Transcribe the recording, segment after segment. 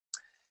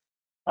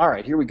All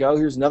right, here we go.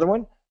 Here's another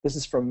one. This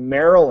is from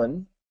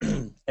Marilyn.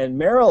 And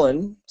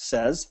Marilyn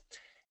says,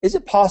 is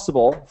it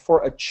possible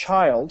for a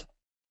child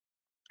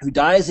who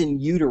dies in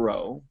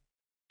utero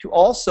to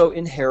also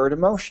inherit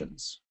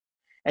emotions?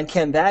 And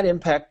can that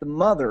impact the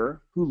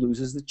mother who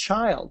loses the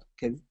child?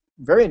 Okay,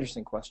 very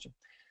interesting question.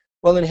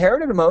 Well,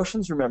 inherited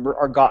emotions, remember,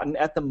 are gotten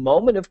at the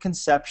moment of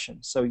conception.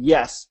 So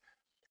yes,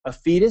 a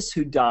fetus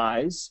who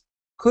dies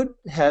could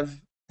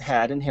have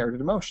had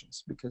inherited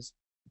emotions because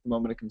at the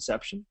moment of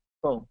conception,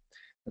 boom,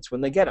 that's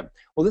when they get them.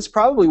 Well, this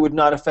probably would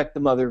not affect the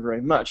mother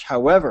very much.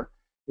 However,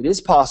 it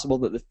is possible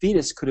that the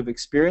fetus could have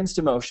experienced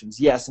emotions.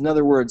 Yes, in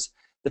other words,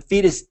 the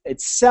fetus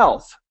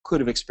itself could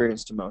have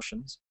experienced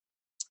emotions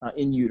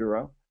in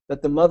utero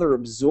that the mother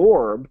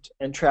absorbed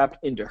and trapped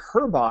into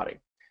her body.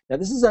 Now,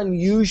 this is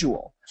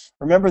unusual.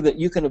 Remember that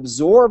you can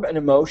absorb an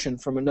emotion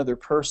from another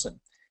person.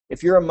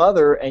 If you're a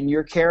mother and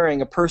you're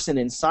carrying a person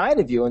inside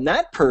of you, and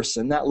that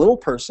person, that little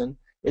person,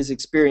 is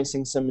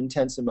experiencing some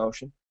intense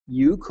emotion,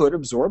 you could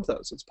absorb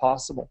those. It's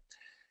possible.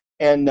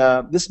 And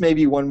this may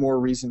be one more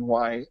reason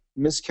why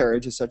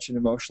miscarriage is such an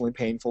emotionally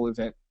painful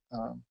event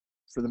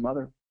for the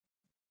mother.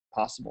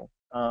 Possible.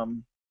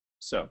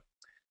 So,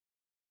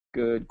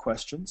 good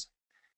questions.